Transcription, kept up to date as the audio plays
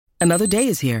Another day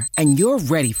is here, and you're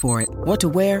ready for it. What to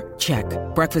wear? Check.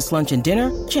 Breakfast, lunch, and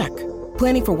dinner? Check.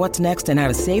 Planning for what's next and how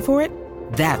to save for it?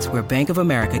 That's where Bank of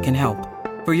America can help.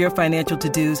 For your financial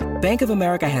to-dos, Bank of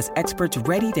America has experts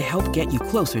ready to help get you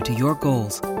closer to your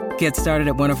goals. Get started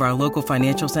at one of our local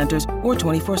financial centers or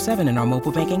 24/7 in our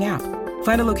mobile banking app.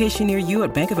 Find a location near you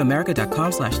at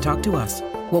bankofamerica.com/talktous.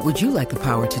 What would you like the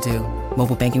power to do?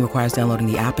 Mobile banking requires downloading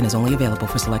the app and is only available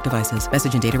for select devices.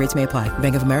 Message and data rates may apply.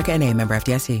 Bank of America N.A., member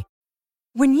FDIC.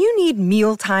 When you need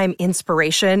mealtime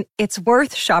inspiration, it's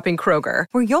worth shopping Kroger,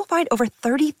 where you'll find over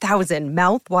 30,000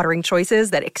 mouth-watering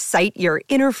choices that excite your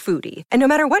inner foodie. And no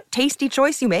matter what tasty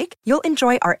choice you make, you'll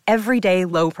enjoy our everyday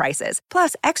low prices,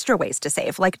 plus extra ways to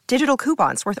save, like digital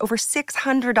coupons worth over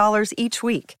 $600 each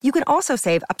week. You can also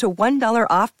save up to $1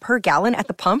 off per gallon at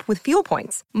the pump with fuel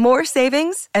points. More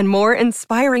savings and more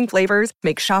inspiring flavors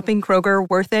make shopping Kroger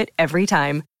worth it every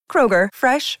time. Kroger,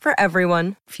 fresh for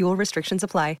everyone. Fuel restrictions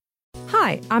apply.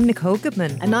 Hi, I'm Nicole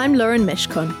Goodman. And I'm Lauren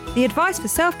Mishkon. The advice for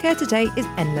self-care today is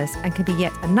endless and can be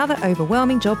yet another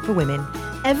overwhelming job for women.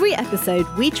 Every episode,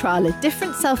 we trial a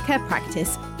different self-care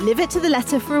practice, live it to the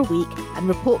letter for a week, and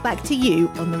report back to you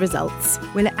on the results.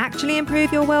 Will it actually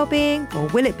improve your well-being, or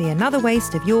will it be another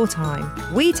waste of your time?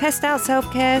 We test out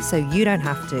self-care so you don't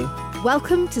have to.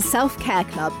 Welcome to Self-Care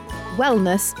Club.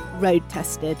 Wellness road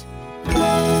tested.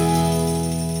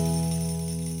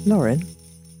 Lauren?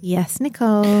 Yes,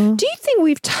 Nicole. Do you think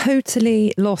we've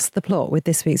totally lost the plot with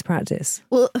this week's practice?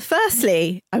 Well,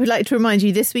 firstly, I would like to remind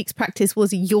you this week's practice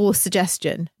was your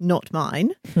suggestion, not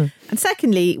mine. And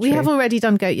secondly, we have already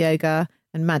done goat yoga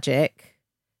and magic,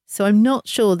 so I'm not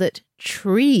sure that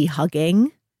tree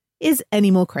hugging is any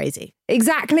more crazy.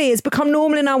 Exactly. It's become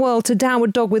normal in our world to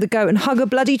downward dog with a goat and hug a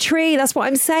bloody tree. That's what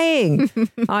I'm saying.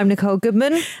 I'm Nicole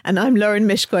Goodman. And I'm Lauren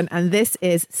Mishkon, and this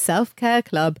is Self-Care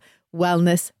Club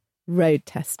Wellness Road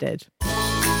Tested.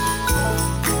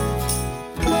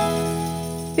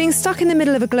 Being stuck in the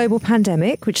middle of a global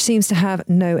pandemic, which seems to have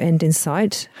no end in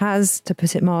sight, has, to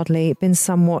put it mildly, been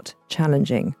somewhat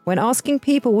challenging. When asking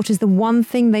people what is the one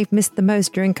thing they've missed the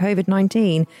most during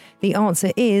COVID-19, the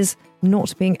answer is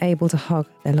not being able to hug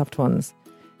their loved ones.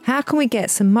 How can we get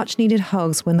some much needed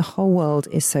hugs when the whole world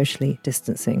is socially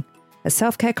distancing? At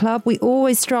Self-Care Club, we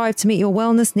always strive to meet your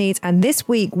wellness needs, and this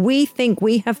week we think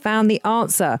we have found the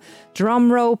answer.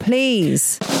 Drum roll,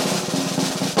 please.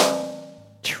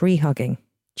 Tree hugging.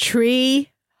 Tree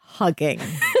hugging.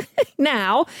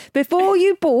 Now, before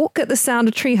you balk at the sound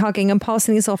of tree hugging and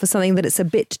passing this off as something that it's a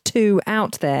bit too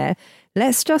out there,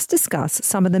 let's just discuss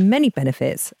some of the many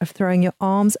benefits of throwing your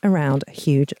arms around a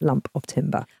huge lump of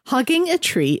timber. Hugging a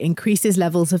tree increases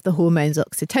levels of the hormones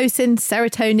oxytocin,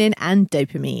 serotonin, and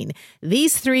dopamine.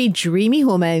 These three dreamy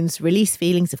hormones release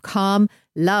feelings of calm,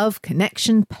 love,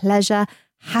 connection, pleasure,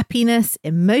 happiness,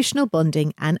 emotional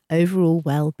bonding, and overall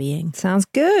well-being. Sounds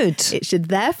good. It should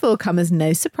therefore come as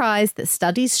no surprise that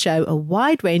studies show a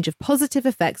wide range of positive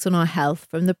effects on our health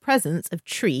from the presence of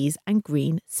trees and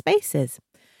green spaces.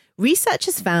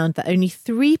 Researchers found that only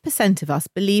 3% of us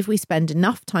believe we spend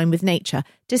enough time with nature,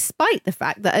 despite the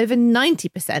fact that over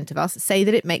 90% of us say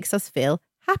that it makes us feel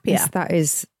happier.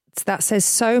 Yes, that says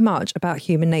so much about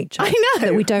human nature. I know.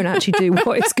 That we don't actually do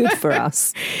what is good for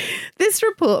us. This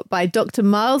report by Dr.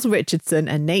 Miles Richardson,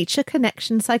 a nature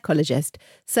connection psychologist,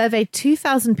 surveyed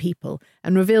 2,000 people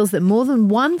and reveals that more than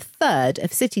 1/3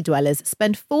 of city dwellers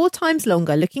spend 4 times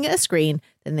longer looking at a screen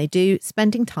than they do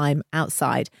spending time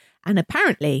outside. And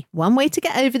apparently, one way to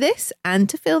get over this and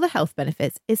to feel the health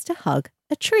benefits is to hug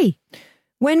a tree.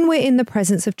 When we're in the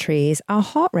presence of trees, our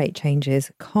heart rate changes,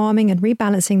 calming and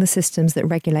rebalancing the systems that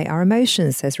regulate our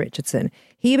emotions, says Richardson.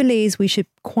 He believes we should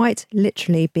quite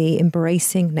literally be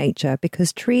embracing nature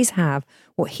because trees have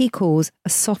what he calls a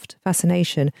soft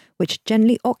fascination, which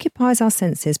gently occupies our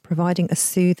senses, providing a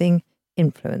soothing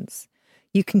influence.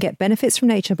 You can get benefits from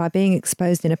nature by being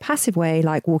exposed in a passive way,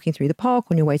 like walking through the park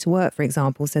on your way to work, for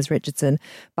example, says Richardson.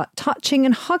 But touching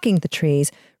and hugging the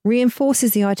trees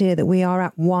reinforces the idea that we are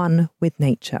at one with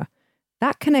nature.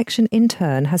 That connection, in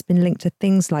turn, has been linked to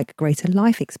things like greater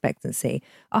life expectancy,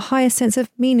 a higher sense of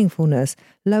meaningfulness,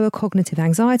 lower cognitive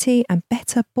anxiety, and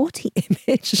better body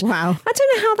image. Wow. I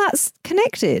don't know how that's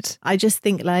connected. I just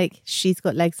think like she's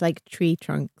got legs like tree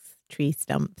trunks, tree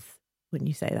stumps. Wouldn't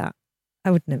you say that?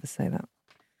 I would never say that.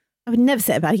 I would never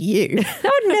say it about you.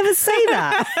 I would never say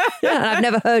that. I've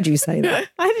never heard you say that.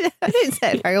 I don't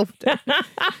say it very often.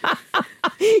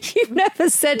 You've never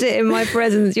said it in my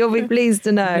presence. You'll be pleased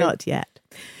to know. Not yet.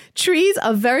 Trees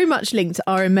are very much linked to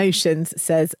our emotions,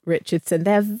 says Richardson.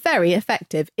 They're very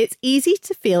effective. It's easy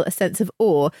to feel a sense of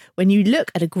awe when you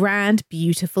look at a grand,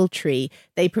 beautiful tree.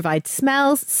 They provide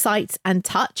smells, sights, and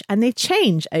touch, and they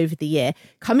change over the year,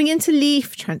 coming into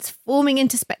leaf, transforming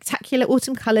into spectacular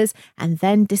autumn colours, and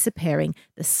then disappearing.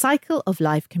 The cycle of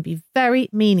life can be very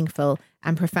meaningful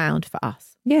and profound for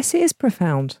us. Yes, it is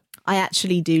profound. I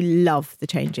actually do love the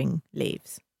changing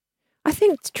leaves. I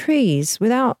think trees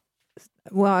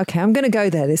I'm going to go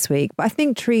there this week, but I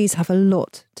think trees have a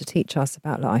lot to teach us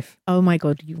about life. Oh my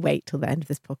God, you wait till the end of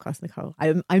this podcast, Nicole.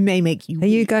 I may make you Are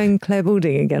you going Claire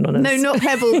Balding again on us? No, not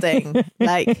Claire Balding.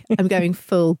 Like, I'm going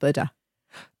full Buddha.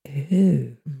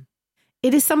 Ooh.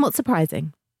 It is somewhat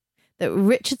surprising that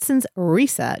Richardson's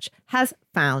research has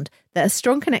found that a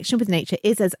strong connection with nature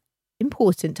is as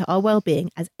important to our well-being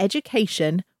as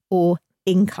education or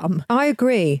income. I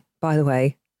agree, by the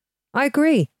way. I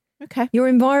agree. Okay. Your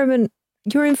environment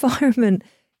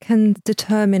can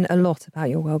determine a lot about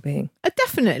your well-being.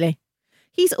 Definitely.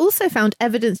 He's also found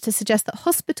evidence to suggest that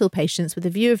hospital patients with a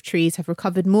view of trees have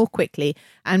recovered more quickly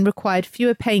and required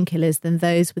fewer painkillers than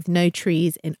those with no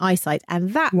trees in eyesight.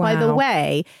 And that, by the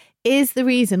way, is the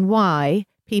reason why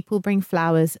people bring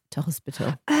flowers to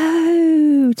hospital.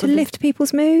 Oh, to lift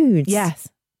people's moods. Yes.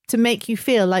 To make you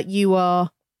feel like you are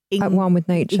at one with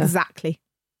nature. Exactly.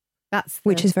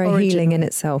 Which is very healing in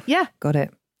itself. Yeah. Got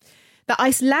it. The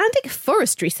Icelandic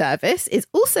Forestry Service is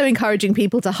also encouraging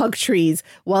people to hug trees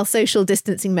while social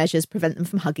distancing measures prevent them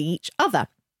from hugging each other.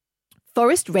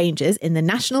 Forest rangers in the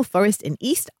National Forest in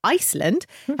East Iceland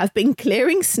have been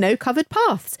clearing snow-covered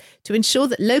paths to ensure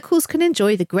that locals can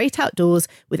enjoy the great outdoors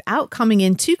without coming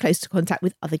in too close to contact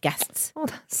with other guests. Oh,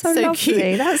 that's so lovely.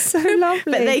 Cute. That's so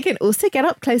lovely. But they can also get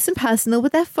up close and personal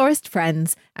with their forest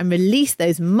friends and release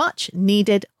those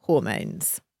much-needed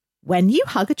hormones. When you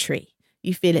hug a tree,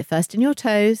 you feel it first in your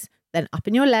toes, then up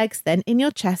in your legs, then in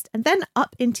your chest, and then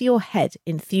up into your head,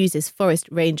 enthuses forest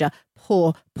ranger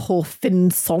Paul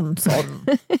Finnsson.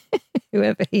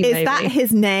 Whoever he is may that be.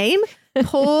 His name?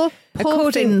 Paul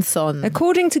Finnsson.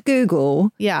 According to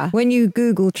Google, when you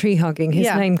Google tree hugging, his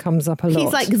name comes up a lot.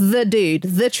 He's like the dude,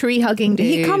 the tree hugging dude.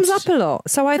 He comes up a lot,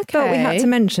 so I thought we had to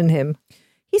mention him.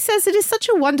 He says it is such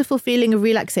a wonderful feeling of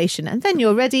relaxation, and then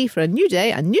you're ready for a new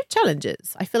day and new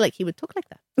challenges. I feel like he would talk like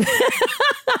that.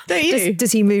 Don't you?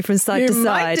 Does he move from side to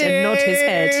side and nod his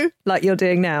head like you're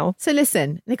doing now? So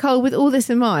listen, Nicole, with all this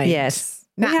in mind, yes,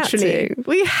 naturally,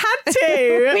 we had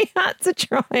to. We had to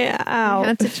try it out. We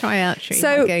had to try out tree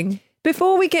hugging.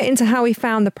 Before we get into how we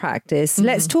found the practice,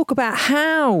 let's talk about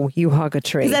how you hug a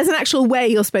tree. There's an actual way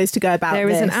you're supposed to go about There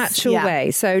is an actual way.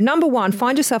 So number one,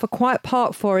 find yourself a quiet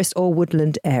park, forest or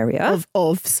woodland area. Of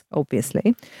OVS.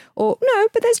 Obviously. Or no,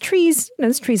 but there's trees.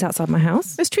 There's trees outside my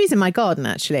house. There's trees in my garden,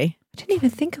 actually. I didn't even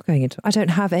think of going into it. I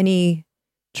don't have any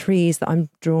trees that I'm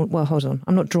drawn. Well, hold on.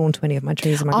 I'm not drawn to any of my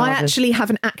trees in my garden. I actually have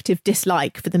an active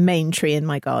dislike for the main tree in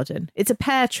my garden. It's a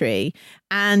pear tree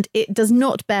and it does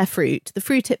not bear fruit. The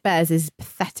fruit it bears is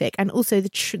pathetic. And also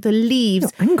the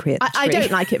leaves. You're angry at the I tree.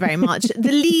 don't like it very much.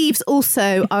 The leaves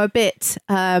also are a bit,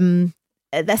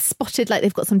 they're spotted like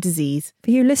they've got some disease.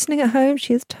 For you listening at home,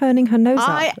 she is turning her nose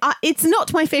up. It's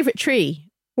not my favourite tree.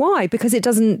 Why? Because it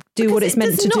doesn't do what it's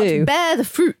meant to do. It does not bear the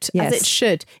fruit as it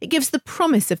should. It gives the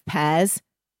promise of pears,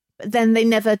 but then they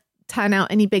never turn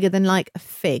out any bigger than like a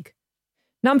fig.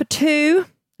 Number 2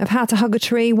 of how to hug a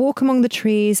tree, walk among the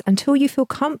trees until you feel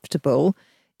comfortable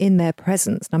in their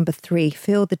presence. Number 3,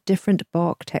 feel the different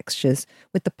bark textures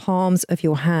with the palms of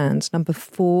your hands. Number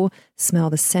 4,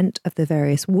 smell the scent of the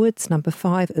various woods. Number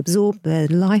 5, absorb their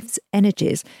life's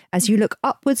energies as you look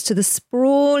upwards to the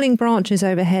sprawling branches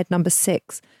overhead. Number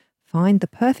 6, find the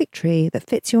perfect tree that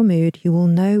fits your mood. You will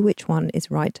know which one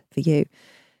is right for you.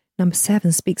 Number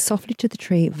 7, speak softly to the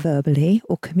tree verbally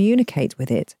or communicate with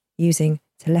it using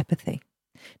telepathy.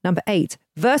 Number 8,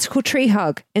 vertical tree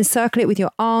hug. Encircle it with your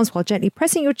arms while gently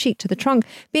pressing your cheek to the trunk,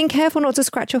 being careful not to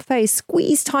scratch your face.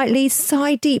 Squeeze tightly,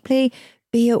 sigh deeply.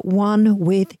 Be at one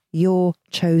with your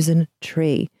chosen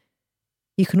tree.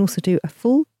 You can also do a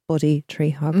full body tree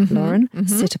hug, Lauren.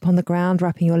 Sit upon the ground,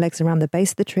 wrapping your legs around the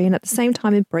base of the tree and at the same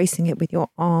time embracing it with your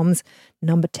arms.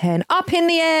 Number 10, up in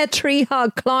the air, tree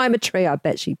hug, climb a tree. I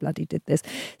bet she bloody did this.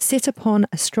 Sit upon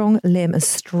a strong limb and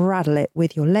straddle it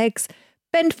with your legs.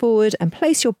 Bend forward and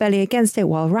place your belly against it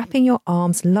while wrapping your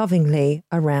arms lovingly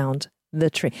around the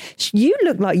tree. You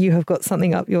look like you have got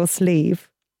something up your sleeve.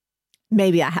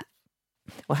 Maybe I have.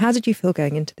 Well, how did you feel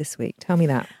going into this week? Tell me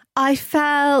that. I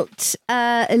felt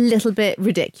a little bit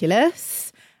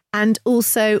ridiculous and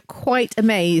also quite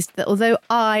amazed that although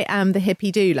I am the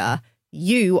hippie doula,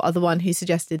 you are the one who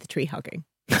suggested the tree hugging.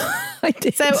 I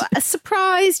did. So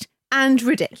surprised and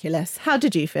ridiculous. How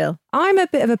did you feel? I'm a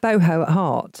bit of a boho at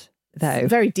heart, though.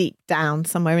 Very deep down,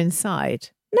 somewhere inside.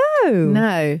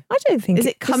 No, I don't think. Is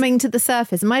it coming to the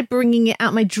surface? Am I bringing it out?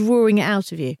 Am I drawing it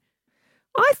out of you?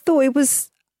 I thought it was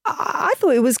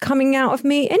coming out of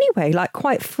me anyway, like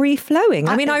quite free flowing.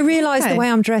 I mean, I realise the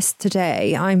way I'm dressed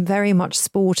today, I'm very much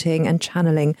sporting and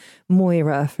channeling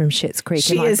Moira from Schitt's Creek.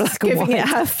 She is giving it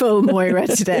her full Moira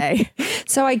today.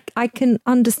 So I can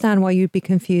understand why you'd be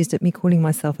confused at me calling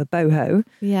myself a boho.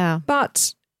 Yeah.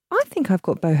 But I think I've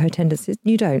got boho tendencies.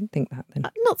 You don't think that then?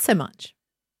 Not so much.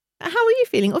 How are you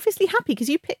feeling? Obviously happy because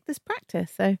you picked this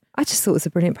practice. So I just thought it was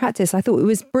a brilliant practice. I thought it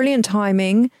was brilliant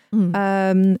timing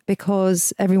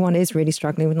because everyone is really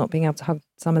struggling with not being able to hug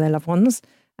some of their loved ones.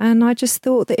 And I just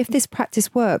thought that if this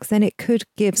practice works, then it could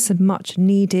give some much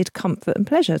needed comfort and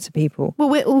pleasure to people. Well,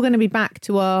 we're all going to be back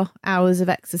to our hours of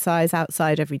exercise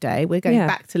outside every day. We're going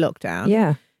back to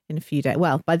lockdown in a few days.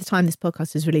 Well, by the time this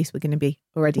podcast is released, we're going to be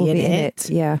already in it.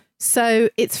 Yeah. So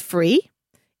it's free.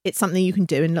 It's something you can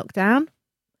do in lockdown.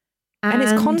 And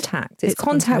it's contact. It's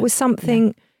contact with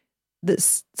something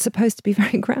that's supposed to be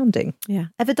very grounding. Yeah.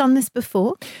 Ever done this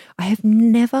before? I have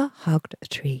never hugged a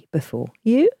tree before.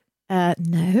 You?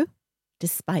 No.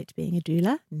 Despite being a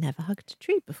doula, never hugged a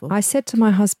tree before. I said to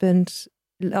my husband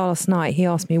last night, he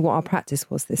asked me what our practice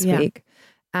was this week.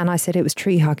 And I said it was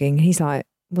tree hugging. He's like,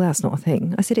 well, that's not a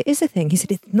thing. I said, it is a thing. He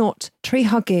said, it's not. Tree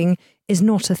hugging is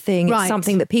not a thing. Right. It's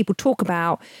something that people talk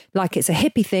about like it's a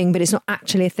hippie thing, but it's not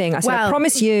actually a thing. I said, I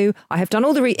promise you, I have done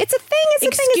all the it's a thing, it's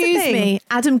a thing, it's a thing. Excuse me,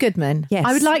 Adam Goodman. Yes.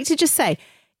 I would like to just say,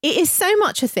 it is so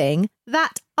much a thing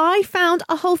that I found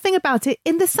a whole thing about it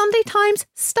in the Sunday Times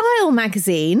Style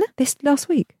magazine. This last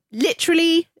week?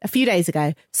 Literally a few days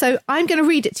ago. So I'm going to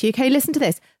read it to you. Okay, listen to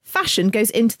this. Fashion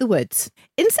goes into the woods.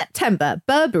 In September,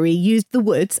 Burberry used the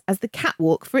woods as the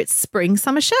catwalk for its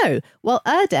spring-summer show, while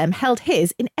Erdem held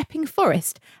his in Epping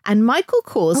Forest, and Michael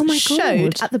Kors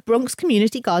showed at the Bronx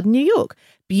Community Garden, New York.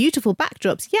 Beautiful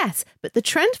backdrops, yes, but the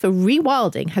trend for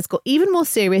rewilding has got even more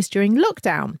serious during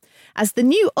lockdown. As the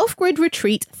new off-grid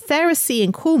retreat, Therasea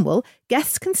in Cornwall,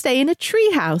 guests can stay in a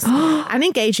treehouse and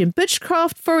engage in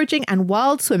bushcraft, foraging and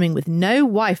wild swimming with no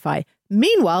Wi-Fi.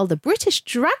 Meanwhile, the British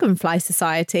Dragonfly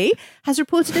Society has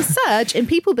reported a surge in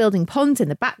people building ponds in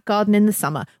the back garden in the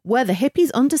summer. Were the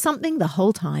hippies onto something the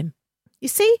whole time? You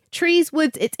see, trees,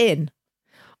 woods, it's in.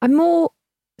 I'm more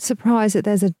surprised that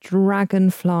there's a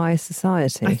Dragonfly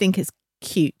Society. I think it's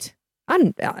cute.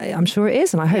 And I'm sure it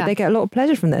is, and I hope they get a lot of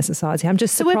pleasure from their society. I'm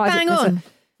just surprised. So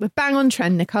we're bang on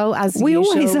trend, Nicole, as we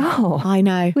usual. always are. I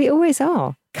know. We always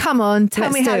are. Come on,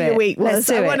 tell me how your week was.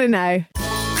 I want to know.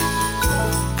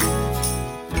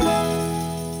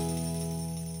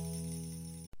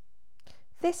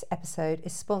 This episode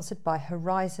is sponsored by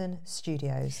Horizon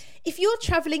Studios. If you're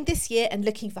travelling this year and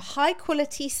looking for high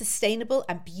quality, sustainable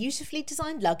and beautifully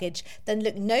designed luggage, then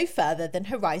look no further than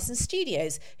Horizon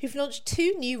Studios, who've launched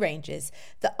 2 new ranges.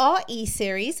 The RE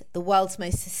series, the world's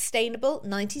most sustainable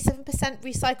 97%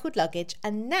 recycled luggage,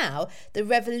 and now the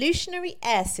revolutionary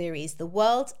Air series, the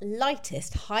world's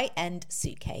lightest high-end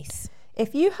suitcase.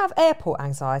 If you have airport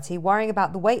anxiety, worrying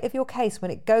about the weight of your case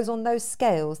when it goes on those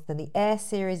scales, then the Air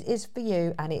series is for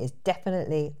you, and it is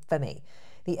definitely for me.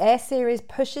 The Air series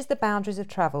pushes the boundaries of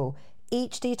travel.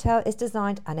 Each detail is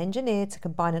designed and engineered to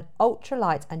combine an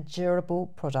ultralight and durable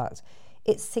product.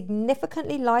 It's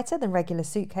significantly lighter than regular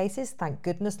suitcases, thank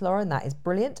goodness, Lauren, that is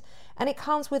brilliant. And it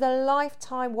comes with a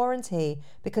lifetime warranty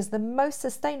because the most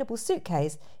sustainable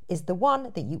suitcase is the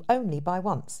one that you only buy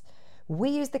once.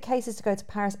 We used the cases to go to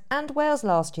Paris and Wales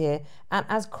last year, and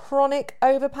as chronic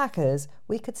overpackers,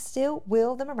 we could still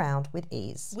wheel them around with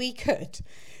ease. We could.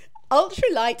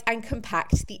 Ultralight and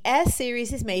compact, the Air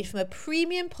series is made from a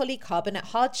premium polycarbonate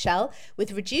hard shell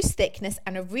with reduced thickness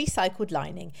and a recycled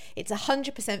lining. It's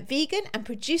 100% vegan and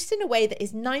produced in a way that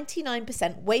is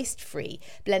 99% waste-free,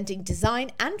 blending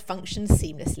design and function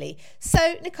seamlessly.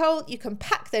 So, Nicole, you can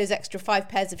pack those extra 5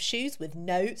 pairs of shoes with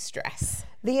no stress.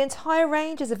 The entire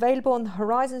range is available on the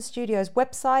Horizon Studios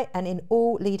website and in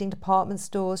all leading department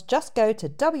stores. Just go to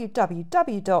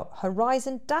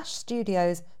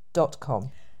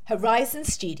www.horizon-studios.com. Horizon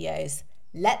Studios.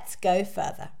 Let's go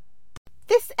further.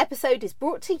 This episode is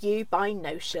brought to you by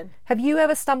Notion. Have you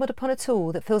ever stumbled upon a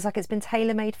tool that feels like it's been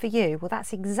tailor-made for you? Well,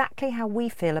 that's exactly how we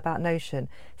feel about Notion.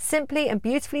 Simply and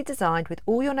beautifully designed with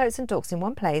all your notes and docs in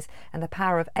one place and the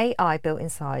power of AI built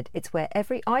inside. It's where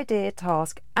every idea,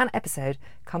 task and episode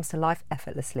comes to life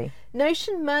effortlessly.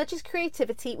 Notion merges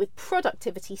creativity with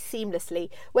productivity seamlessly.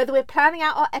 Whether we're planning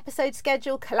out our episode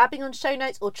schedule, collabing on show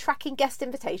notes or tracking guest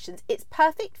invitations, it's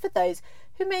perfect for those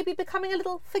who may be becoming a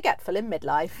little forgetful in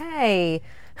midlife. Hey,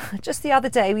 Just the other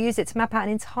day, we used it to map out an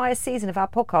entire season of our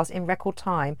podcast in record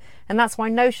time. And that's why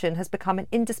Notion has become an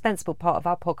indispensable part of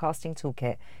our podcasting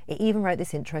toolkit. It even wrote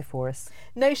this intro for us.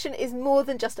 Notion is more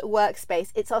than just a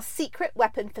workspace. It's our secret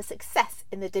weapon for success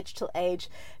in the digital age.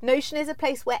 Notion is a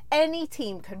place where any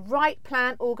team can write,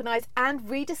 plan, organise and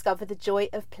rediscover the joy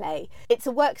of play. It's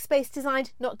a workspace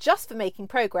designed not just for making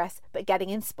progress, but getting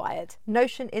inspired.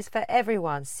 Notion is for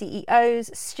everyone,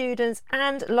 CEOs, students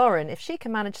and Lauren. If she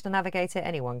can manage to navigate it,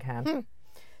 anyone can.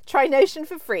 Try Notion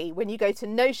for free when you go to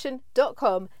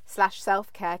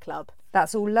notion.com/selfcareclub.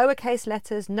 That's all lowercase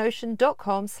letters,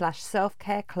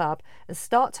 notion.com/selfcareclub, and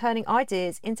start turning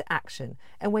ideas into action.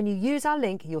 And when you use our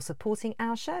link, you're supporting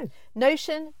our show.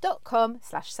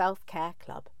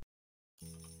 Notion.com/selfcareclub.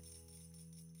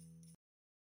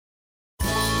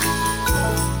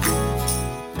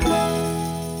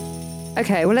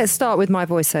 Okay, well, let's start with my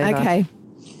voiceover. Okay.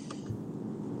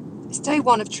 It's day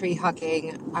one of tree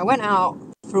hugging. I went out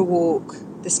for a walk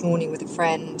this morning with a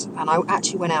friend, and I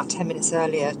actually went out 10 minutes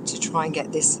earlier to try and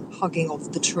get this hugging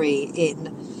of the tree in,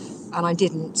 and I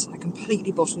didn't. I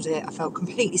completely bottled it. I felt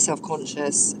completely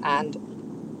self-conscious and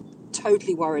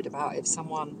totally worried about if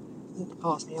someone walked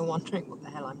past me and wondering what the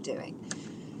hell I'm doing.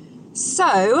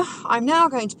 So I'm now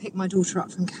going to pick my daughter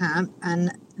up from camp,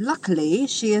 and luckily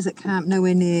she is at camp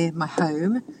nowhere near my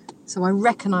home, so I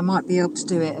reckon I might be able to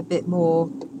do it a bit more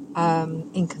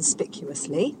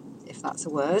inconspicuously, if that's a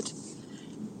word.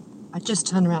 I just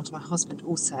turned around to my husband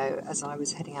also as I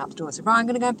was heading out the door. I said, right, I'm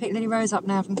going to go and pick Lily Rose up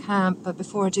now from camp, but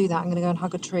before I do that, I'm going to go and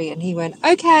hug a tree. And he went,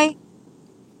 okay.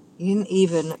 He didn't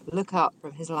even look up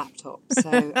from his laptop,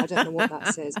 so I don't know what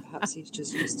that says. Perhaps he's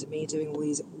just used to me doing all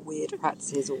these weird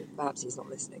practices, or perhaps he's not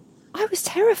listening. I was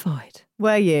terrified.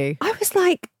 Were you? I was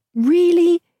like,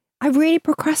 I really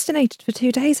procrastinated for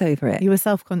 2 days over it. You were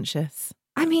self-conscious.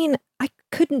 I mean, I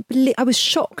couldn't believe, I was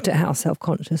shocked at how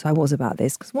self-conscious I was about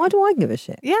this, because why do I give a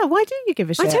shit? Yeah, why do you give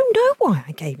a shit? I don't know why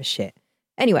I gave a shit.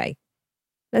 Anyway,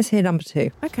 let's hear number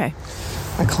 2. Okay.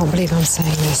 I can't believe I'm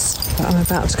saying this, but I'm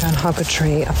about to go and hug a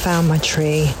tree. I found my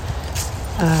tree.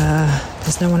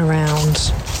 There's no one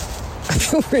around. I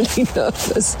feel really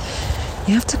nervous.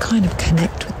 You have to kind of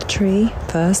connect with the tree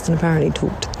first and apparently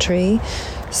talk to the tree.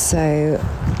 So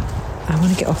I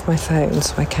want to get off my phone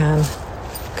so I can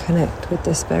connect with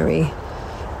this very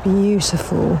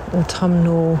beautiful,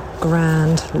 autumnal,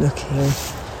 grand looking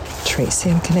tree. See,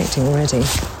 I'm connecting already.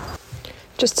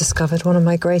 Just discovered one of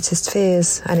my greatest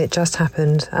fears, and it just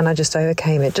happened, and I just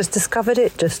overcame it. Just discovered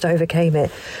it, just overcame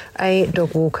it. A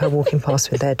dog walker walking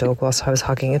past with their dog whilst I was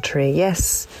hugging a tree.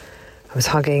 Yes, I was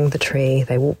hugging the tree.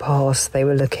 They walked past, they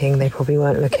were looking, they probably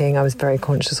weren't looking. I was very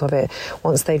conscious of it.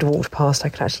 Once they'd walked past, I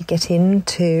could actually get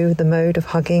into the mode of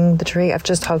hugging the tree. I've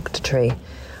just hugged a tree.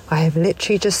 I have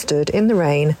literally just stood in the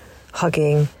rain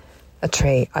hugging a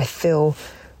tree. I feel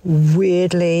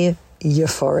weirdly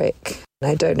euphoric.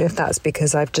 I don't know if that's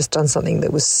because I've just done something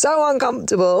that was so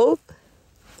uncomfortable,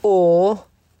 or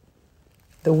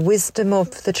the wisdom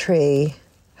of the tree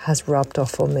has rubbed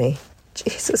off on me.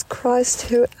 Jesus Christ,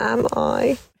 who am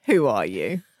I? Who are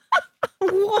you?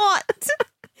 What?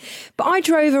 But I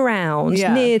drove around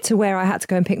near to where I had to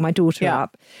go and pick my daughter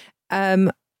up.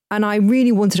 And I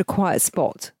really wanted a quiet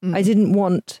spot. I didn't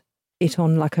want it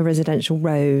on like a residential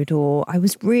road, or I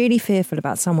was really fearful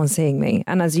about someone seeing me.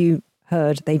 And as you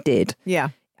heard, they did. Yeah.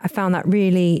 I found that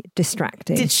really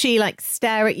distracting. Did she like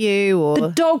stare at you, or the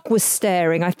dog was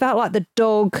staring? I felt like the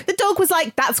dog was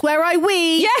like, that's where I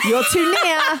wee. Yeah. You're too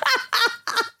near.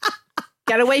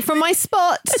 Get away from my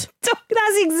spot.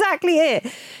 That's exactly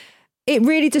it. It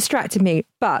really distracted me.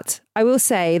 But I will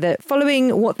say that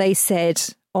following what they said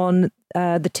on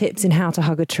the tips in how to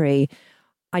hug a tree,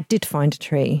 I did find a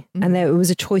tree, and there was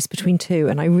a choice between 2,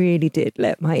 and I really did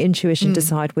let my intuition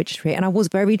decide which tree. And I was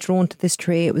very drawn to this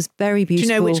tree. It was very beautiful.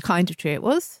 Do you know which kind of tree it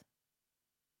was?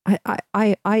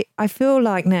 I feel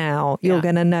like now you're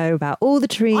going to know about all the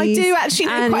trees. I do actually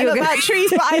know quite a lot about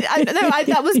trees, but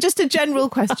that was just a general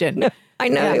question. I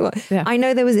know it was. Yeah. I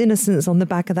know there was innocence on the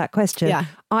back of that question. Yeah.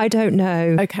 I don't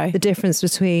know the difference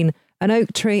between an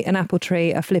oak tree, an apple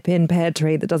tree, a flipping pear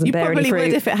tree that doesn't bear any fruit. You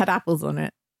probably would if it had apples on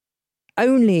it.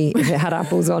 Only if it had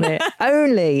apples on it.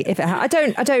 Only if it had. I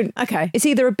don't. Okay. It's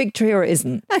either a big tree or it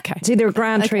isn't. Okay. It's either a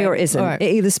grand tree or it isn't. Right.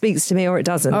 It either speaks to me or it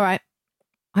doesn't. All right.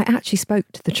 I actually spoke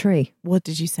to the tree. What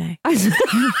did you say? I don't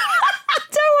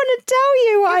want to tell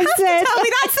you what I said. Tell me,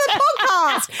 that's the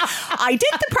podcast. I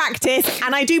did the practice,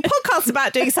 and I do podcasts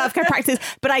about doing self-care practice,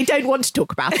 but I don't want to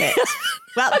talk about it.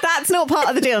 Well, that's not part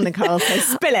of the deal, Nicole, so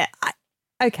spill it.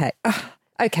 Okay.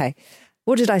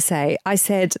 What did I say? I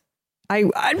said, my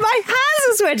hands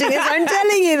are sweating as I'm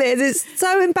telling you this. It's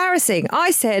so embarrassing.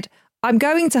 I said, I'm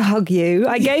going to hug you.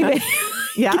 I gave it,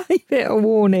 Yeah. gave it a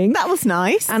warning. That was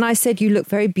nice. And I said, you look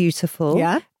very beautiful.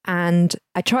 Yeah. And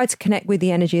I tried to connect with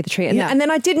the energy of the tree. And, Yeah. and then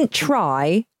I didn't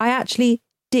try. I actually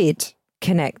did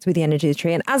connect with the energy of the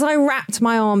tree. And as I wrapped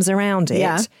my arms around it,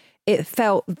 Yeah. it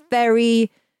felt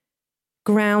very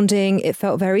grounding. It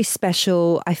felt very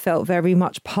special. I felt very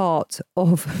much part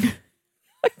of...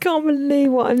 I can't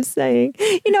believe what I'm saying.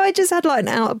 You know, I just had like an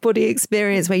out-of-body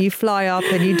experience where you fly up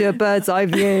and you do a bird's eye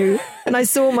view. And I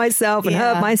saw myself and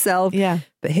Yeah. heard myself. Yeah.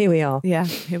 But here we are. Yeah.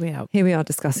 Here we are. Here we are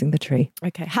discussing the tree.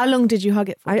 Okay. How long did you hug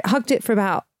it for? I hugged it for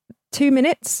about 2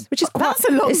 minutes, which is quite... That's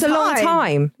a long It's a long time.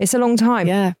 time. It's a long time.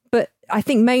 Yeah. But I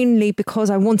think mainly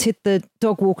because I wanted the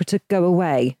dog walker to go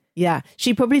away. Yeah.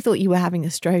 She probably thought you were having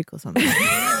a stroke or something.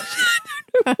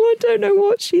 I don't know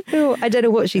what she thought. I don't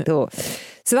know what she thought.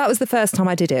 So that was the first time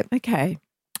I did it. Okay.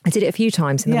 I did it a few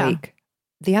times in the Yeah. week.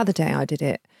 The other day I did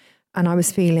it and I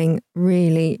was feeling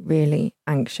really, really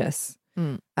anxious.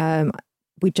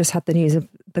 We just had the news of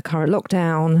the current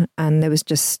lockdown and there was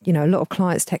just, you know, a lot of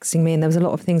clients texting me and there was a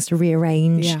lot of things to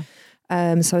rearrange.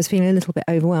 Yeah. So I was feeling a little bit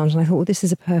overwhelmed and I thought, well, this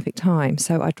is a perfect time.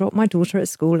 So I dropped my daughter at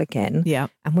school again Yeah.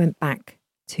 and went back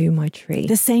to my tree.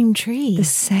 The same tree. The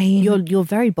same You're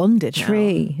very bonded now.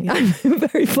 tree. Yeah. I'm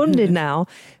very bonded now.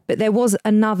 But there was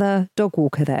another dog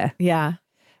walker there. Yeah.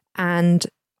 And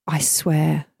I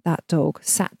swear that dog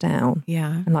sat down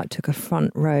Yeah. and like took a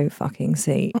front row fucking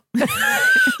seat.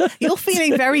 You're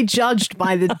feeling very judged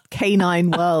by the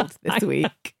canine world this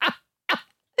week.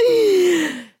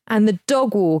 And the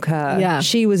dog walker, Yeah.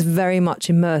 she was very much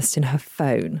immersed in her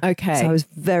phone. Okay. So I was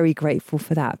very grateful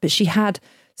for that. But she had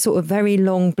sort of very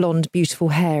long, blonde, beautiful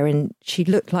hair and she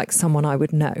looked like someone I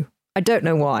would know. I don't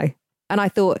know why. And I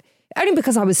thought, only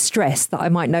because I was stressed that I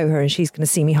might know her and she's going to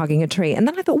see me hugging a tree. And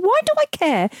then I thought, why do I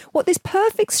care what this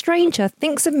perfect stranger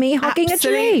thinks of me hugging a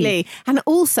tree? Absolutely. And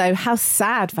also how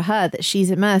sad for her that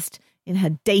she's immersed in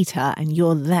her data and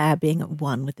you're there being at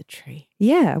one with the tree.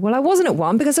 Yeah, well, I wasn't at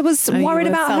one because I was Oh, you worried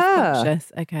were about her.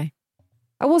 self-conscious. Okay.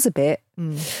 I was a bit.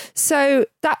 So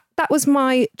that was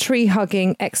my tree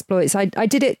hugging exploits. I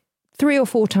did it 3 or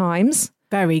 4 times.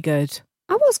 Very good.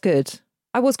 I was good.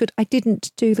 I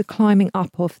didn't do the climbing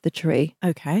up off the tree.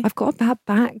 Okay. I've got a bad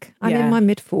back. I'm Yeah. in my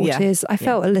mid-40s. Yeah. I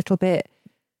felt a little bit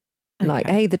like,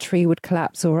 Okay. the tree would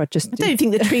collapse or I just... I don't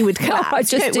think the tree would collapse. I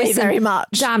just don't did worry some very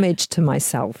much. damage to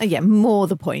myself. Oh, yeah, more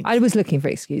the point. I was looking for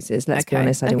excuses. Let's be Okay,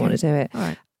 honest. I didn't okay. want to do it. All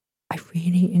right. I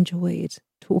really enjoyed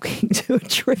talking to a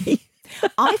tree.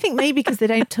 I think maybe because they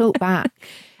don't talk back.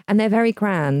 And they're very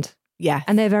grand. Yeah.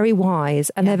 And they're very wise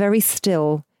and they're very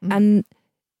still and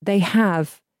they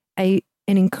have an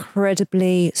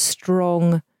incredibly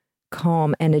strong,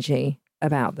 calm energy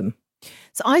about them.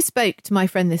 So I spoke to my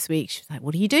friend this week. She was like,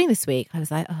 what are you doing this week? I was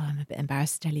like, oh, I'm a bit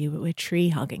embarrassed to tell you, but we're tree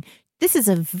hugging. This is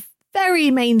a very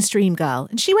mainstream girl.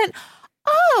 And she went,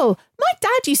 oh, my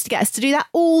dad used to get us to do that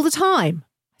all the time.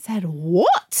 I said,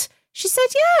 what? She said,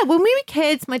 yeah, when we were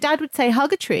kids, my dad would say,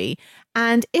 hug a tree.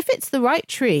 And if it's the right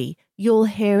tree, you'll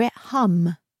hear it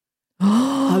hum.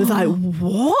 I was like,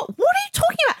 what? What are you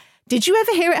talking about? Did you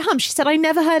ever hear it hum? She said, I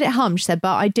never heard it hum. She said,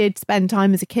 but I did spend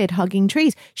time as a kid hugging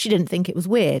trees. She didn't think it was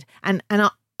weird. And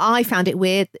I found it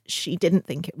weird that she didn't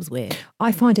think it was weird.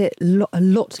 I find it a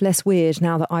lot less weird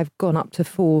now that I've gone up to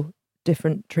 4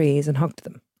 different trees and hugged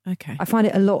them. Okay. I find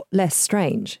it a lot less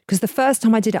strange because the first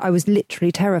time I did it, I was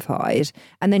literally terrified.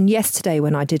 And then yesterday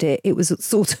when I did it, it was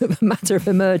sort of a matter of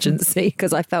emergency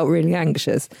because I felt really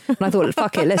anxious. And I thought,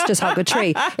 fuck it, let's just hug a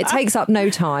tree. It takes up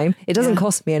no time. It doesn't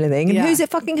cost me anything. And Yeah. who's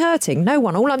it fucking hurting? No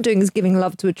one. All I'm doing is giving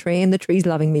love to a tree and the tree's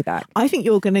loving me back. I think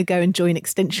you're going to go and join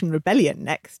Extinction Rebellion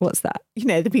next. What's that? You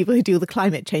know, the people who do all the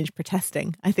climate change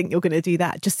protesting. I think you're going to do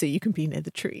that just so you can be near the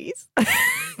trees.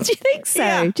 Do you think so?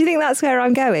 Yeah. Do you think that's where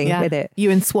I'm going with it? You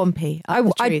and Swampy. up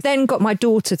the I trees. then got my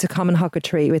daughter to come and hug a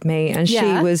tree with me and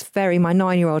Yeah. she was my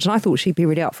 9-year-old, and I thought she'd be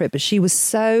really up for it, but she was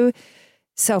so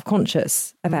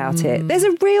self-conscious about it. There's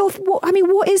a real,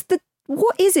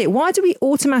 what is it? Why do we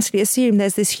automatically assume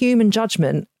there's this human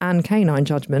judgment and canine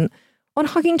judgment on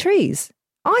hugging trees?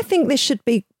 I think this should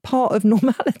be part of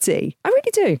normality. I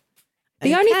really do.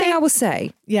 The only Okay. thing I will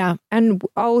say, Yeah. and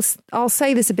I'll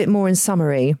say this a bit more in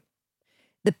summary,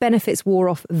 the benefits wore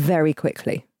off very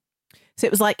quickly. So it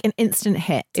was like an instant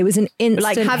hit. It was an instant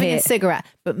Like having hit. a cigarette,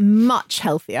 but much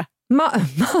healthier.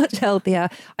 Much healthier.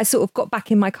 I sort of got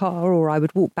back in my car or I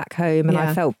would walk back home and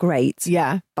Yeah. I felt great.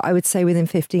 Yeah. But I would say within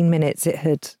 15 minutes it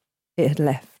had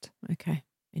left. Okay.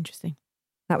 Interesting.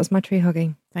 That was my tree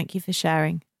hugging. Thank you for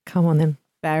sharing. Come on then.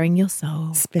 Bearing your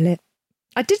soul. Spill it.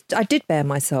 I did bare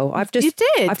my soul. You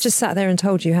did? I've just sat there and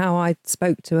told you how I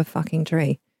spoke to a fucking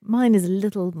tree. Mine is a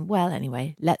little, well,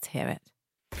 anyway, let's hear it.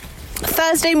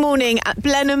 Thursday morning at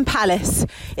Blenheim Palace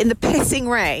in the pissing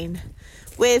rain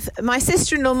with my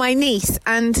sister-in-law, my niece,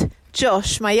 and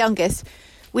Josh, my youngest.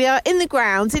 We are in the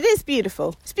grounds. It is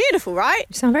beautiful. It's beautiful, right?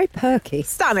 You sound very perky.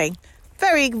 Stunning.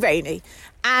 Very rainy.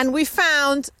 And we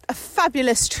found a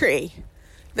fabulous tree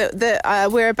that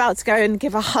we're about to go and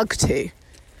give a hug to.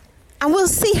 And we'll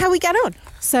see how we get on.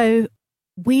 So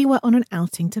we were on an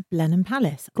outing to Blenheim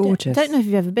Palace. Gorgeous. I don't know if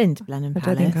you've ever been to Blenheim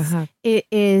Palace. I don't think I have. It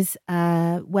is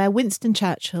where Winston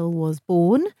Churchill was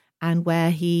born and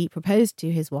where he proposed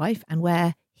to his wife and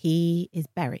where he is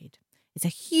buried. It's a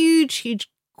huge, huge,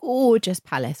 gorgeous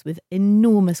palace with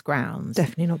enormous grounds.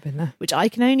 Definitely not been there. Which I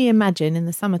can only imagine in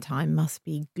the summertime must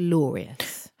be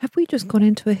glorious. Have we just gone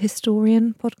into a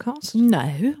historian podcast?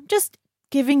 No, just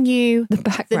giving you the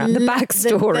background, the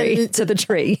backstory to the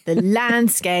tree, the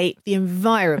landscape, the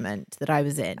environment that I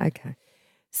was in. Okay.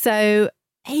 So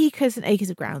acres and acres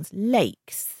of grounds,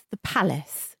 lakes, the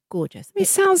palace, gorgeous. It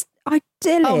sounds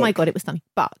idyllic. Oh my God, it was stunning.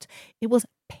 But it was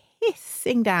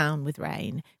pissing down with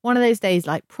rain. One of those days,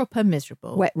 like proper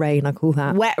miserable. Wet rain, I call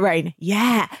that. Wet rain,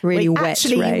 yeah. Really wet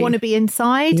actually, rain. You want to be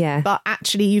inside, yeah. But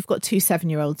actually you've got 2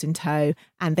 7-year-olds in tow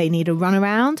and they need a run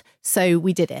around. So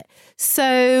we did it.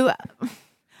 So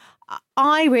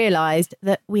I realised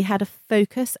that we had a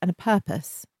focus and a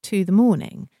purpose to the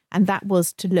morning, and that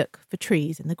was to look for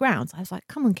trees in the grounds. I was like,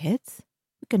 come on, kids.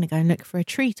 We're going to go and look for a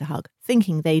tree to hug,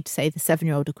 thinking they'd say the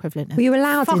 7-year-old equivalent of Were you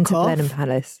allowed fuck into off. Blenheim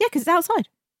Palace? Yeah, because it's outside.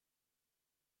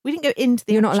 We didn't go into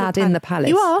the You're not actual allowed in the palace?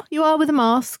 You are with a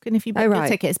mask and if you book your right.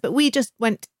 tickets, but we just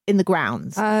went in the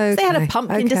grounds. Okay. They had a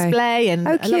pumpkin display and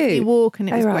a lovely cute. walk and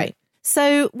it was right. great.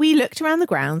 So we looked around the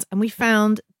grounds and we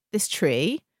found this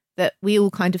tree that we all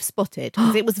kind of spotted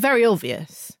because it was very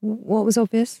obvious. What was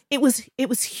obvious? It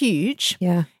was huge.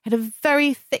 Yeah. Had a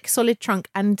very thick, solid trunk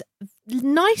and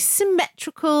nice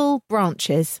symmetrical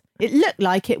branches. It looked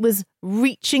like it was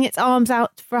reaching its arms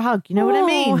out for a hug. You know what I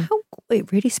mean?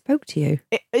 It really spoke to you.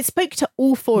 It spoke to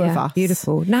all 4 of us.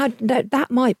 Beautiful. Now, that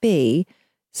might be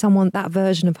that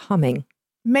version of humming.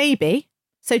 Maybe.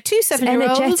 So 2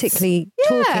 7-year-olds. Energetically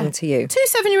talking to you. 2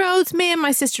 7-year-olds, me and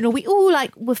my sister-in-law, we all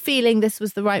were feeling this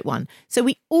was the right one. So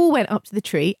we all went up to the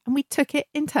tree and we took it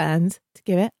in turns to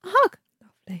give it a hug.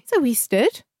 Lovely. So we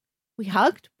stood, we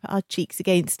hugged, put our cheeks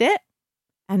against it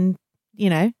and,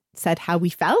 said how we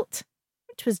felt,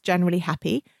 which was generally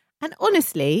happy. And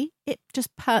honestly, it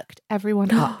just perked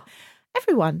everyone up.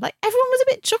 Everyone was a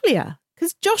bit jollier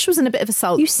because Josh was in a bit of a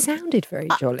sulk. You sounded very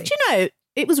jolly. Do you know,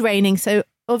 it was raining. So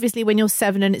obviously when you're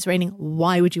 7 and it's raining,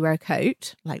 why would you wear a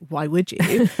coat? Why would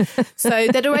you? So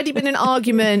there'd already been an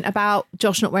argument about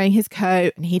Josh not wearing his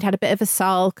coat and he'd had a bit of a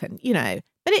sulk and,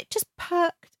 but it just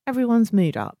perked everyone's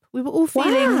mood up. We were all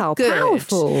feeling good.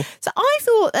 Powerful. So I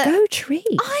thought that... Go tree.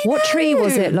 What tree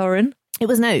was it, Lauren? It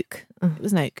was an oak. It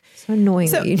was an oak. So annoying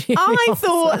So that you knew. I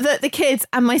thought that the kids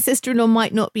and my sister-in-law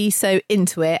might not be so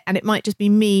into it and it might just be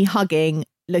me hugging,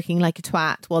 looking like a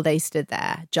twat while they stood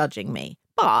there judging me.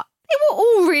 But they were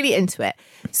all really into it.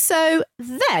 So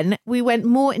then we went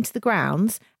more into the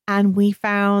grounds and we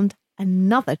found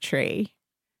another tree.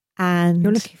 And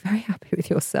You're looking very happy with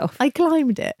yourself. I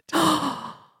climbed it.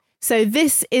 So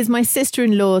this is my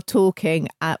sister-in-law talking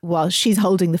while she's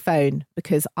holding the phone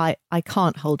because I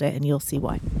can't hold it and you'll see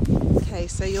why. Okay,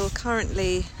 so you're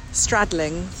currently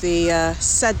straddling the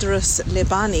Cedrus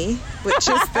libani, which is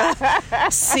the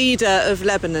cedar of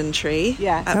Lebanon tree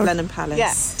at Blenheim Palace.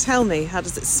 Yeah. Tell me, how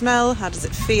does it smell? How does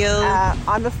it feel?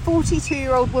 I'm a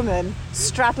 42-year-old woman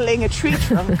straddling a tree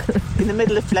trunk in the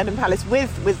middle of Blenheim Palace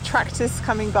with tractors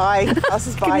coming by,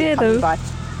 passers-by coming by.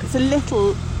 It's a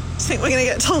little... Do you think we're going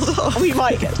to get told off? We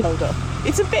might get told off.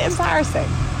 It's a bit embarrassing.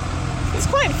 It's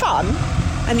quite fun.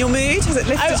 And your mood? Has it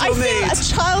lifted your mood? I feel a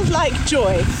childlike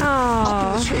joy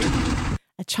up the tree.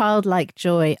 A childlike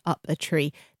joy up a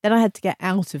tree. Then I had to get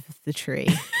out of the tree.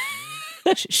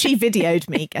 She videoed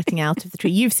me getting out of the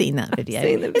tree. You've seen that video.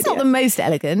 It's not the most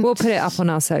elegant. We'll put it up on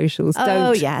our socials.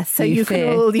 Oh, yeah. So you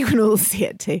can all see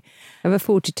it too. Of a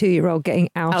 42-year-old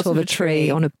getting out of a tree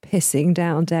on a pissing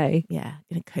down day. Yeah,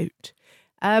 in a coat.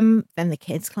 Then the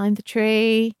kids climbed the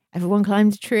tree. Everyone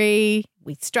climbed the tree.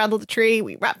 We straddled the tree.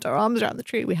 We wrapped our arms around the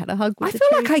tree. We had a hug with the tree. I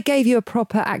feel like I gave you a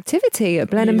proper activity at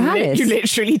Blenheim Palace. You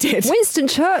literally did. Winston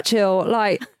Churchill,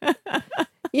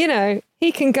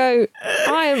 he can go,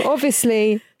 I am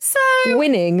obviously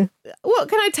winning. What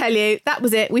can I tell you? That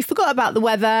was it. We forgot about the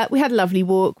weather. We had a lovely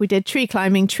walk. We did tree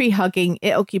climbing, tree hugging.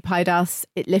 It occupied us.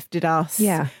 It lifted us.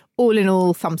 Yeah. All in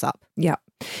all, thumbs up. Yeah.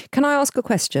 Can I ask a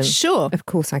question? Sure. Of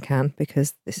course I can,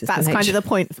 because that's kind of the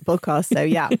point of the podcast. So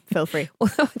yeah, feel free.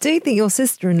 Well, I do think your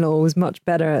sister-in-law was much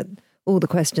better at all the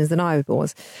questions than I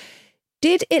was.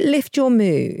 Did it lift your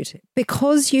mood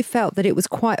because you felt that it was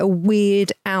quite a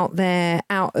weird, out there,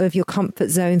 out of your comfort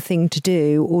zone thing to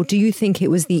do? Or do you think it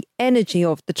was the energy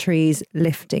of the trees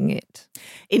lifting it?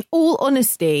 In all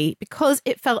honesty, because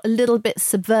it felt a little bit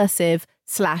subversive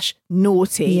 /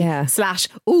 naughty /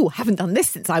 haven't done this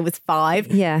since I was 5.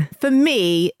 Yeah. For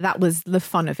me, that was the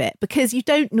fun of it, because you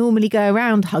don't normally go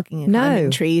around hugging and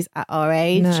climbing trees at our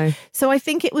age. No. So I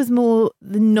think it was more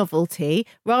the novelty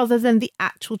rather than the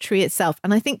actual tree itself.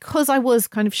 And I think because I was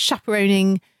kind of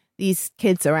chaperoning these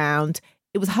kids around,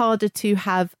 it was harder to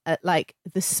have like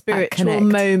the spiritual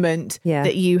moment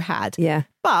that you had. Yeah.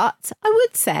 But I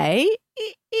would say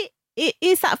it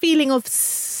is that feeling of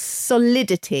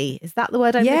solidity. Is that the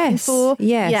word I'm looking for?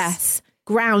 Yes.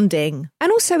 Grounding.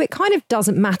 And also, it kind of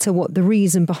doesn't matter what the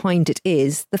reason behind it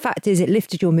is. The fact is, it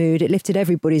lifted your mood, it lifted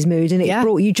everybody's mood, and it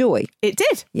brought you joy. It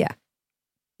did. Yeah.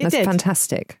 That's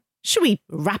fantastic. Should we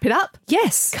wrap it up?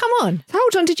 Yes. Come on.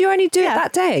 Hold on, did you only do it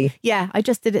that day? Yeah, I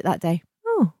just did it that day.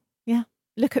 Oh. Yeah.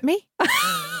 Look at me.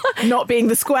 Not being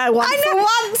the square one for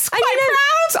once. Quite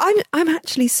proud. I'm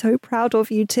actually so proud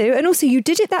of you too. And also, you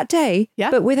did it that day,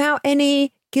 but without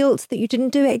any guilt that you didn't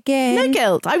do it again. No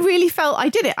guilt. I really felt I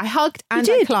did it. I hugged and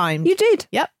I climbed. You did?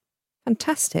 Yep.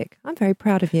 Fantastic. I'm very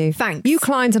proud of you. Thanks. You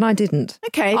climbed and I didn't.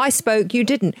 Okay. I spoke, you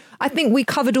didn't. I think we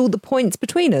covered all the points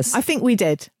between us. I think we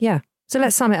did. Yeah. So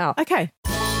let's sum it up. Okay.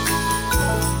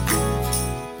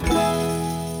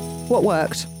 What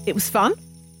worked? It was fun.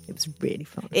 It was really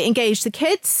fun. It engaged the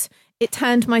kids. It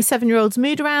turned my 7-year-old's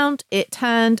mood around. It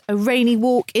turned a rainy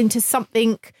walk into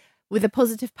something with a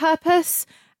positive purpose.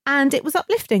 And it was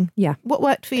uplifting. Yeah. What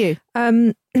worked for you?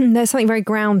 There's something very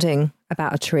grounding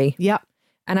about a tree. Yep.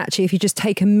 And actually, if you just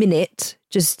take a minute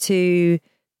just to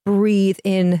breathe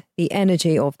in the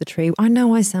energy of the tree. I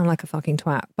know I sound like a fucking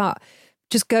twat, but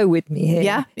just go with me here.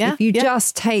 Yeah. If you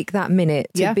just take that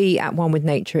minute to be at one with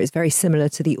nature, it's very similar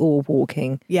to the orb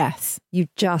walking. Yes. You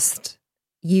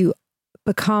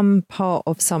become part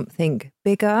of something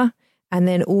bigger, and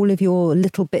then all of your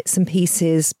little bits and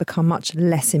pieces become much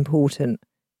less important.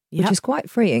 Which is quite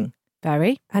freeing.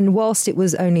 Very. And whilst it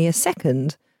was only a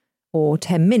second or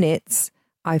 10 minutes,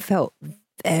 I felt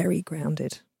very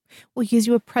grounded. Well, because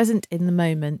you were present in the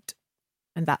moment,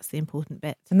 and that's the important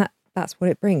bit. And that's what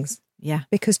it brings. Yeah.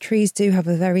 Because trees do have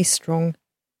a very strong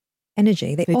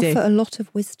energy. They offer a lot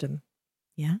of wisdom.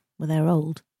 Yeah. Well, they're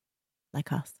old,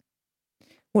 like us.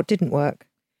 What didn't work?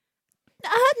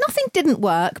 Nothing didn't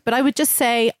work, but I would just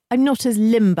say I'm not as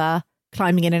limber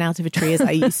climbing in and out of a tree as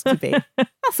I used to be.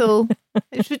 That's all.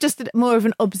 It's just more of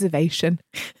an observation.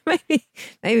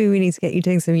 Maybe we need to get you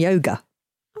doing some yoga.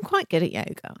 I'm quite good at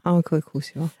yoga. Oh, of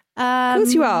course you are. Of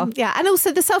course you are. Yeah, and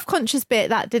also the self-conscious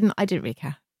bit, I didn't really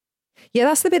care. Yeah,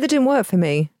 that's the bit that didn't work for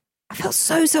me. I felt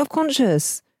so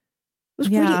self-conscious. It was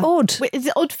really odd. Wait, is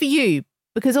it odd for you?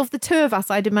 Because of the two of us,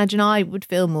 I'd imagine I would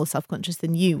feel more self-conscious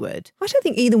than you would. I don't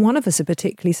think either one of us are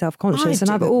particularly self-conscious.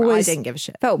 And I've always I didn't give a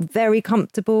shit. Felt very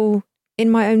comfortable in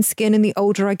my own skin, and the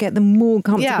older I get, the more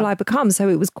comfortable I become. So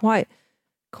it was quite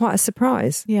a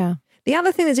surprise. Yeah. The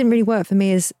other thing that didn't really work for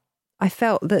me is I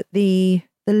felt that the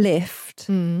lift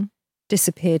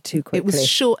disappeared too quickly. It was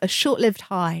a short-lived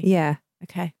high. Yeah.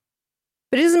 Okay.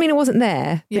 But it doesn't mean it wasn't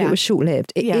there, but it was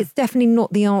short-lived. It's definitely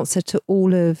not the answer to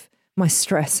all of my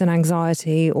stress and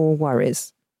anxiety or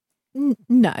worries.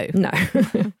 No.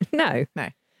 No.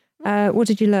 What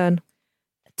did you learn?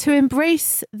 To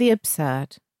embrace the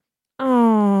absurd.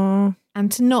 Oh.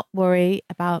 And to not worry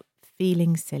about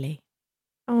feeling silly.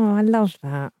 Oh, I love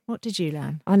that. What did you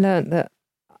learn? I learned that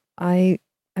I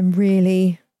am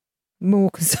really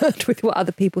more concerned with what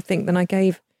other people think than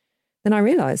I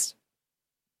realised.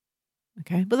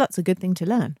 Okay, well, that's a good thing to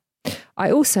learn. I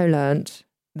also learned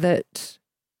that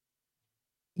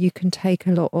you can take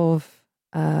you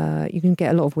can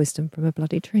get a lot of wisdom from a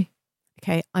bloody tree.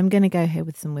 Okay, I'm going to go here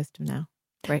with some wisdom now.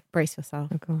 Brace yourself.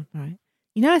 Oh, God. All right.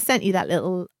 You know, I sent you that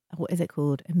little, what is it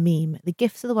called? A meme. The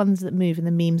GIFs are the ones that move and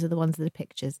the memes are the ones that are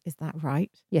pictures. Is that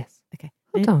right? Yes. Okay.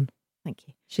 Well done. Thank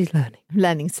you. She's learning. I'm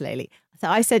learning slowly. So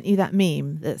I sent you that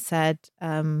meme that said,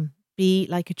 be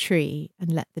like a tree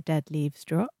and let the dead leaves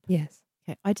drop. Yes.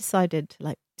 Okay. I decided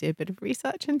to do a bit of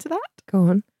research into that. Go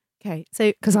on. Okay.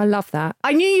 So, because I love that.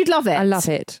 I knew you'd love it. I love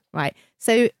it. Right.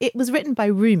 So it was written by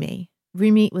Rumi.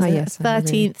 Rumi was a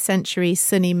 13th century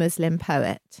Sunni Muslim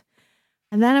poet.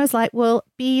 And then I was like, well,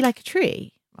 be like a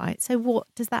tree, right? So what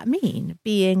does that mean?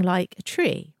 Being like a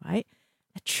tree, right?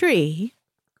 A tree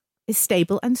is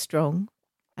stable and strong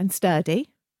and sturdy.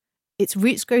 Its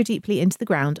roots grow deeply into the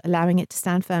ground, allowing it to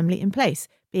stand firmly in place.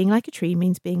 Being like a tree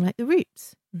means being like the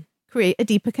roots. Create a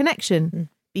deeper connection.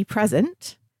 Be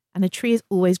present. and a tree is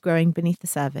always growing beneath the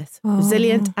surface,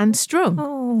 resilient and strong.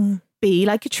 Oh. Be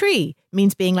like a tree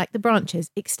means being like the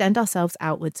branches, extend ourselves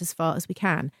outwards as far as we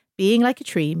can. Being like a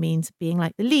tree means being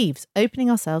like the leaves, opening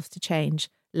ourselves to change,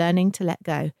 learning to let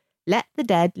go. Let the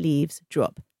dead leaves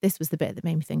drop. This was the bit that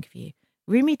made me think of you.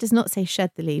 Rumi does not say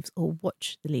shed the leaves or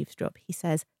watch the leaves drop. He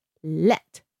says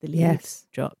let the leaves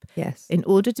drop. Yes. In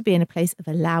order to be in a place of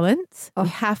allowance, we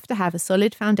have to have a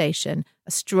solid foundation,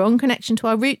 a strong connection to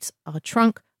our roots, our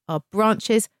trunk, our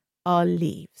branches, our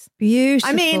leaves.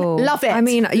 Beautiful. I mean, love it. I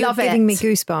mean, you're Love giving it. me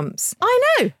goosebumps.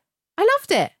 I know. I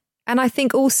loved it. And I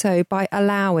think also by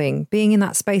being in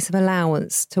that space of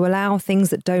allowance, to allow things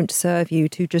that don't serve you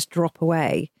to just drop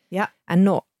away Yeah. and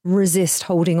not resist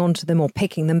holding on to them or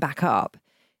picking them back up,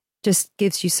 just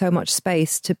gives you so much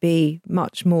space to be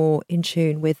much more in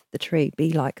tune with the tree,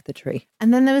 be like the tree.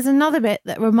 And then there was another bit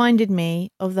that reminded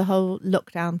me of the whole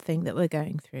lockdown thing that we're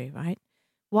going through, right?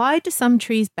 Why do some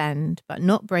trees bend but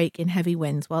not break in heavy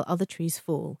winds while other trees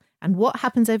fall? And what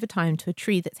happens over time to a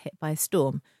tree that's hit by a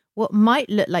storm? What might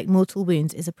look like mortal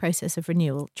wounds is a process of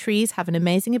renewal. Trees have an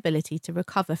amazing ability to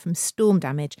recover from storm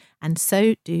damage, and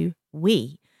so do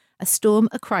we. A storm,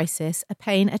 a crisis, a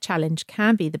pain, a challenge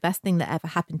can be the best thing that ever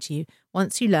happened to you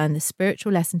once you learn the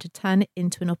spiritual lesson to turn it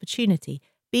into an opportunity.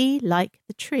 Be like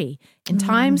the tree. In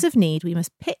times of need, we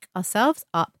must pick ourselves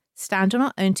up, stand on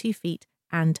our own 2 feet,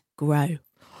 and grow.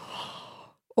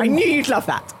 I knew you'd love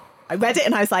that. I read it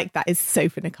and I was like, that is so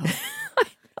Finnical.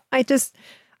 I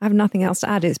have nothing else to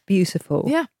add. It's beautiful.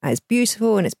 Yeah. It's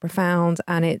beautiful and it's profound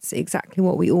and it's exactly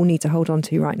what we all need to hold on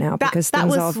to right now because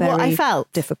things are very what I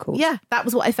felt. difficult. Yeah, that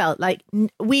was what I felt. Like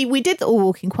we did the all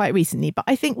walking quite recently, but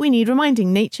I think we need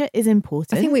reminding. Nature is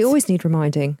important. I think we always need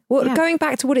reminding. Well, Yeah. going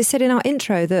back to what it said in our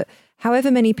intro, that however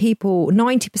many people,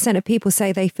 90% of people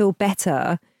say they feel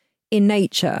better in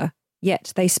nature,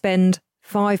 yet they spend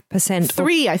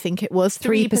 5%. I think it was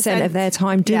 3% of their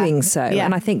time doing so. Yeah.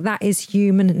 And I think that is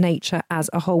human nature as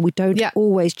a whole. We don't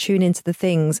always tune into the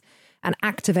things and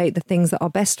activate the things that are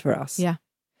best for us. Yeah.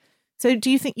 So do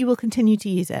you think you will continue to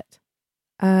use it?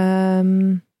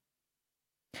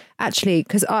 Actually,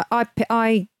 because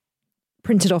I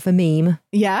printed off a meme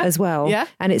as well. Yeah.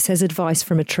 And it says advice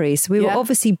from a tree. So we were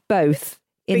obviously both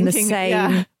in the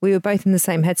same, we were both in the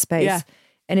same headspace. Yeah.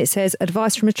 And it says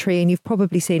advice from a tree, and you've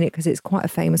probably seen it because it's quite a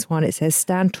famous one. It says,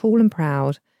 stand tall and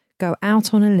proud, go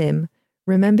out on a limb,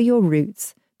 remember your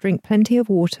roots, drink plenty of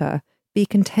water, be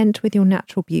content with your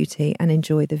natural beauty and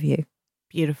enjoy the view.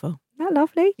 Beautiful. Isn't that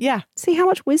lovely? Yeah. See how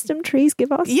much wisdom trees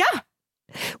give us? Yeah.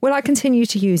 Will I continue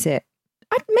to use it?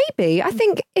 Maybe. I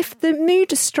think if the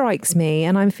mood strikes me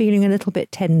and I'm feeling a little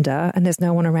bit tender and there's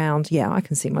no one around, I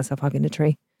can see myself hugging a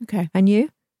tree. Okay. And you?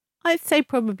 I'd say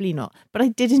probably not, but I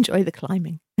did enjoy the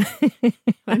climbing.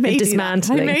 I may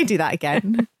dismantling. I may do that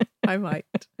again. I might.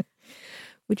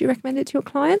 Would you recommend it to your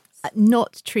clients?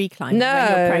 Not tree climbing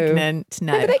when you're pregnant.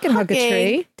 No, but they can hug a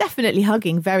tree. Definitely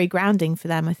hugging, very grounding for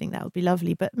them. I think that would be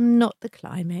lovely, but not the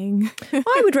climbing.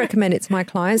 I would recommend it to my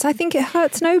clients. I think it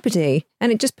hurts nobody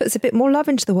and it just puts a bit more love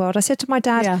into the world. I said to my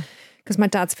dad, because my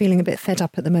dad's feeling a bit fed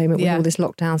up at the moment with all this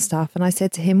lockdown stuff. And I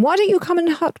said to him, why don't you come and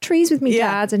hug trees with me,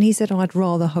 Dad? And he said, I'd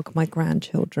rather hug my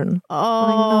grandchildren.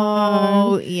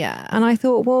 Oh, yeah. And I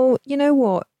thought, well, you know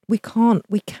what? We cannot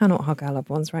hug our loved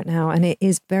ones right now. And it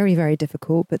is very, very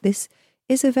difficult. But this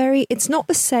is it's not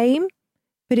the same,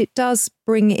 but it does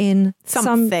bring in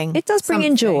something. It does bring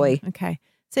in joy. Okay.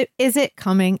 So is it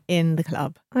coming in the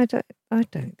club? I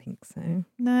don't think so.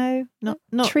 No, not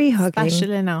tree hugging.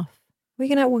 Special enough. We're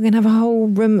gonna have a whole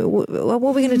room. What are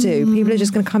we gonna do? People are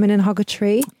just gonna come in and hug a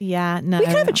tree. Yeah, no. We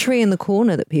can have a tree in the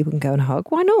corner that people can go and hug.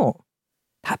 Why not?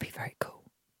 That'd be very cool.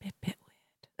 Be a bit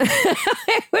weird.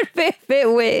 It would be a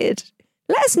bit weird.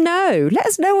 Let us know. Let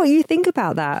us know what you think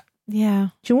about that. Yeah.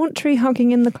 Do you want tree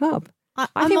hugging in the club?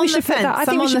 I think we should put that. I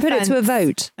think we should put it to a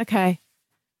vote. Okay.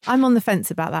 I'm on the fence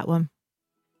about that one.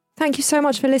 Thank you so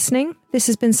much for listening. This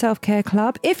has been Self Care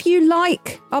Club. If you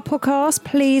like our podcast,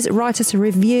 please write us a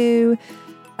review,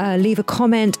 leave a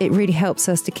comment. It really helps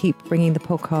us to keep bringing the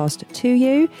podcast to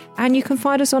you. And you can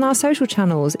find us on our social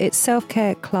channels. It's Self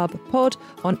Care Club Pod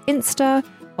on Insta,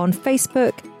 on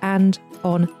Facebook, and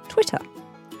on Twitter.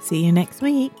 See you next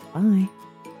week. Bye.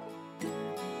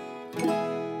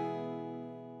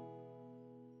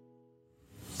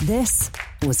 This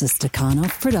was a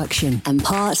Stakhanov production and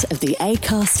part of the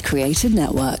Acast Creative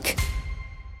Network.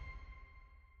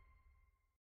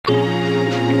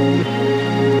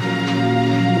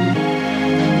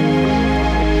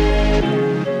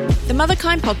 The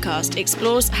Motherkind podcast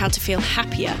explores how to feel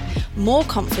happier, more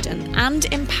confident and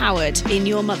empowered in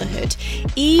your motherhood,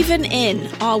 even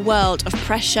in our world of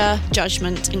pressure,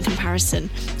 judgment and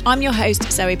comparison. I'm your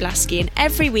host, Zoe Blaskey, and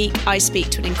every week I speak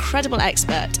to an incredible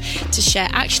expert to share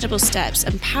actionable steps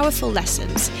and powerful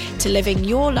lessons to living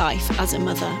your life as a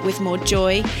mother with more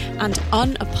joy and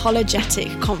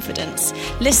unapologetic confidence.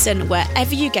 Listen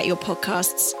wherever you get your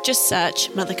podcasts, just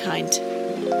search Motherkind.